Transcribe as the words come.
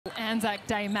Anzac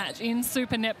Day match in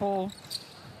Super Netball.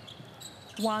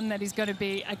 One that is going to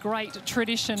be a great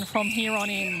tradition from here on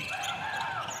in.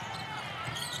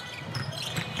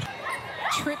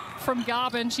 Trip from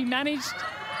Garvin. She managed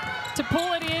to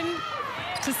pull it in,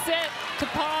 to set, to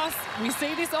pass. We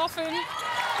see this often.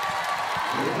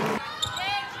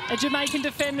 A Jamaican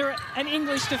defender, an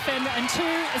English defender, and two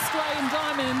Australian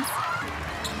diamonds.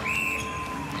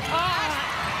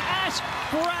 Ash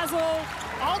Brazel,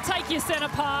 I'll take your centre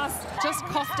pass. Just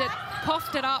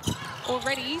coughed it up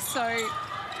already, so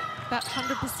that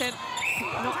 100%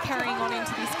 not carrying on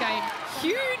into this game.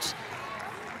 Huge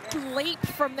leap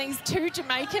from these two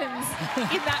Jamaicans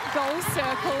in that goal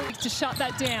circle. To shut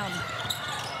that down.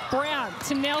 Brown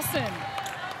to Nelson.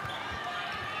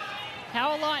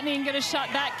 How are Lightning going to shut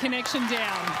that connection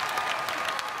down?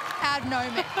 Out of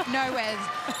nowhere.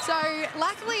 So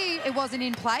luckily it wasn't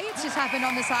in play. It's just happened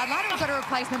on the sideline. We've got a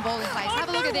replacement ball in place. Have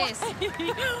a look at this.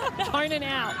 Conan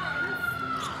out.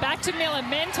 Back to Miller.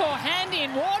 Mentor, hand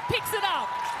in. Ward picks it up.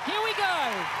 Here we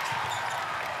go.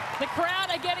 The crowd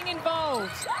are getting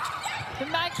involved. The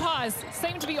Magpies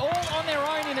seem to be all on their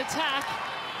own in attack.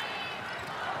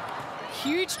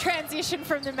 Huge transition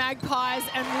from the Magpies,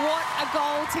 and what a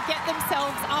goal to get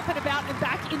themselves up and about and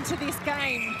back into this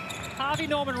game. Harvey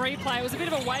Norman replay. It was a bit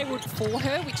of a wayward for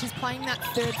her, which is playing that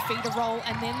third feeder role,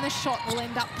 and then the shot will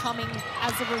end up coming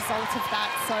as a result of that.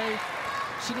 So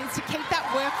she needs to keep that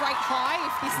work rate high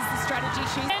if this is the strategy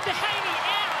she's... And Haney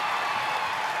out!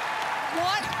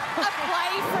 What a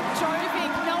play from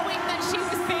Jovic, knowing that she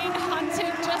was being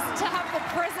hunted, just to have the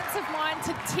presence of mind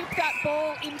to tip that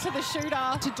ball into the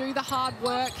shooter, to do the hard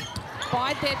work,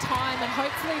 bide their time, and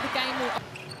hopefully the game will...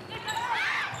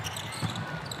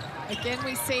 Again,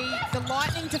 we see the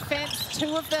Lightning defence,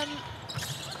 two of them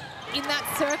in that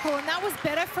circle, and that was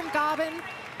better from Garvin,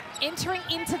 entering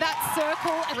into that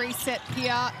circle. Reset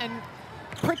here, and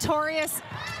Pretorius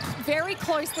very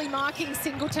closely marking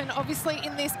Singleton, obviously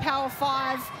in this power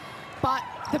five, but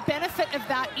the benefit of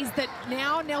that is that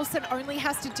now Nelson only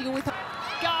has to deal with...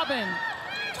 Garvin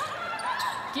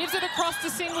gives it across to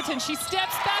Singleton. She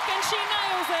steps back and she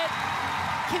nails it.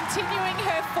 Continuing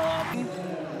her form.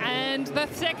 And the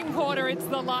second quarter, it's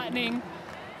the Lightning.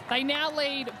 They now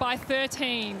lead by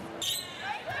 13.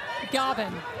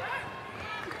 Garvin.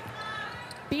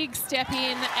 Big step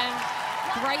in, and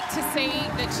great to see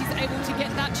that she's able to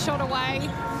get that shot away.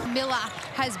 Miller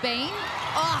has been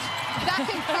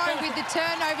back and forth with the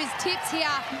turnovers, tips here.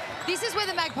 This is where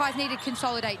the Magpies need to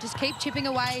consolidate. Just keep chipping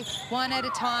away one at a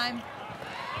time.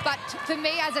 But for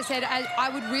me, as I said, I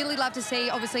would really love to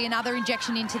see, obviously, another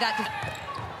injection into that.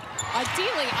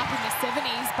 Ideally up in the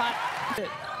 70s, but...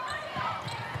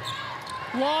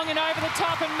 Long and over the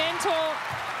top, and Mentor.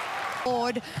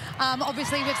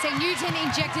 Obviously, we've seen Newton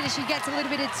injected as she gets a little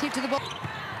bit of tip to the ball.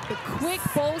 The quick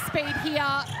ball speed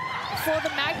here for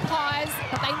the Magpies,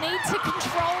 but they need to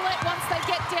control it once they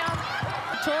get down.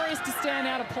 Victorious to stand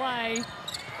out of play.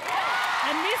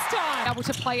 And this time... Able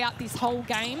to play out this whole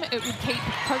game, it would keep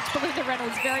Coach Belinda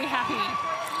Reynolds very happy.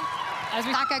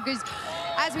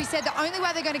 As we said, the only way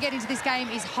they're going to get into this game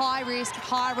is high risk,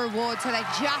 high reward, so they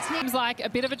just need... Seems like a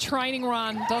bit of a training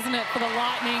run, doesn't it, for the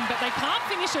Lightning, but they can't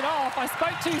finish it off. I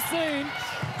spoke too soon.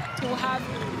 We'll have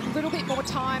a little bit more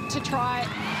time to try.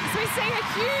 So we see a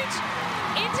huge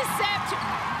intercept.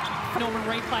 Norman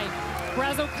replay.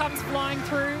 Brazel comes flying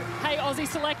through. Hey, Aussie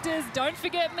selectors, don't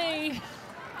forget me.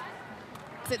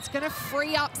 It's going to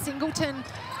free up Singleton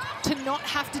to not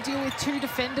have to deal with two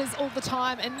defenders all the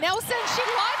time. And Nelson, she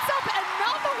lights up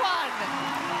another one.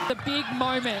 The big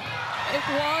moment. It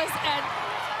was, and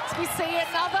we see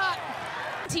another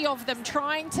of them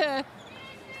trying to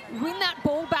win that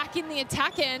ball back in the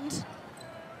attack end,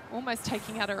 almost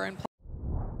taking out her own play.